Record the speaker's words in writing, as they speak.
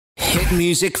Hit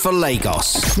music for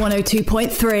Lagos.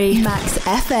 102.3 Max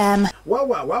FM.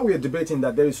 While we are debating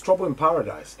that there is trouble in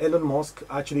paradise, Elon Musk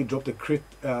actually dropped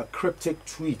a cryptic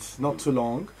tweet not too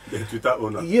long. The Twitter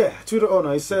owner. Yeah, Twitter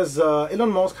owner. It says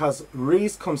Elon Musk has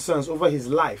raised concerns over his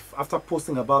life after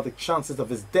posting about the chances of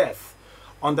his death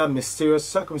under mysterious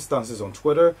circumstances on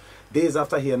Twitter, days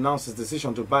after he announced his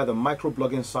decision to buy the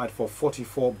microblogging site for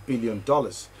 $44 billion.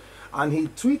 And he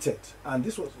tweeted, and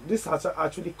this has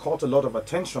actually caught a lot of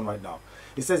attention right now.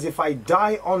 He says, "If I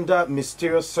die under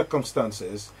mysterious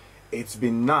circumstances, it's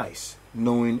been nice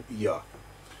knowing you."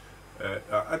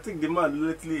 I think the man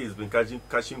lately has been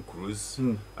catching cruise.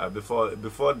 Before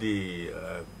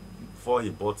he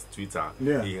bought Twitter,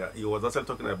 he was also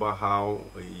talking about how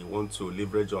he wants to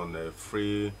leverage on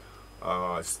free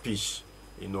speech.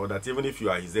 You know, that even if you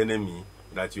are his enemy,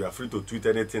 that you are free to tweet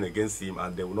anything against him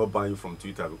and they will not ban you from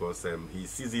Twitter, because he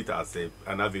sees it as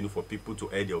an avenue for people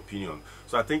to air their opinion.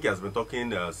 So I think he has been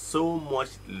talking so much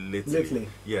lately.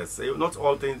 Yes, not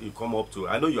all things you come up to.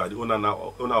 I know you are the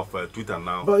owner of Twitter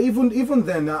now. But even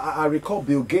then, I recall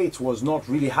Bill Gates was not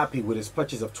really happy with his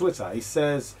purchase of Twitter. He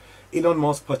says Elon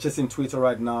Musk purchasing Twitter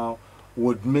right now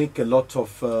would make a lot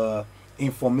of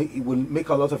it will make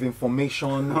a lot of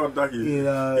information.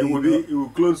 It will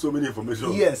clone so many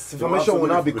information. Yes, information will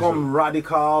now become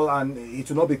radical and it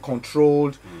will not be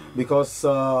controlled, because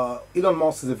Elon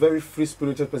Musk is a very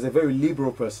free-spirited person, a very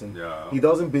liberal person. He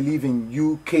doesn't believe in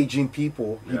you caging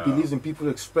people. He believes in people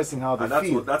expressing how they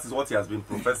feel. That is what he has been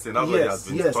professing. That's what he has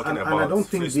been talking about. And I don't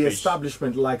think the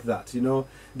establishment like that. You know,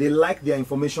 they like their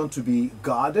information to be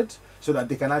guarded so that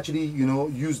they can actually, you know,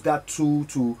 use that tool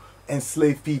to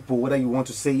enslave people, whether you want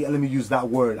to say, let me use that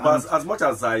word. But as much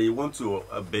as I want to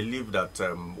believe that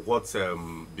what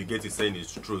Bill Gates is saying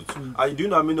is truth, I do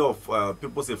know how many of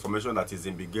people's information that is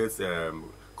in Bill Gates'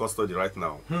 custody right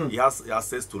now. He has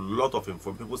access to a lot of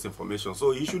people's information, so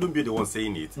he shouldn't be the one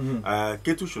saying it.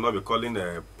 Ketu should not be calling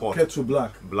pot Ketu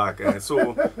black.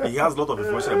 So he has a lot of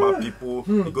information about people.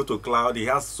 He go to cloud, he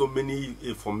has so many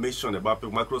information about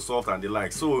people, Microsoft and the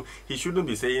like, so he shouldn't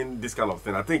be saying this kind of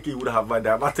thing. I think he would have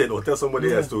diverted or tell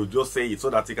somebody else to just say it so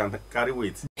that he can carry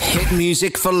weight. Hit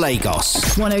music for Lagos.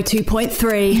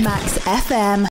 102.3 Max FM.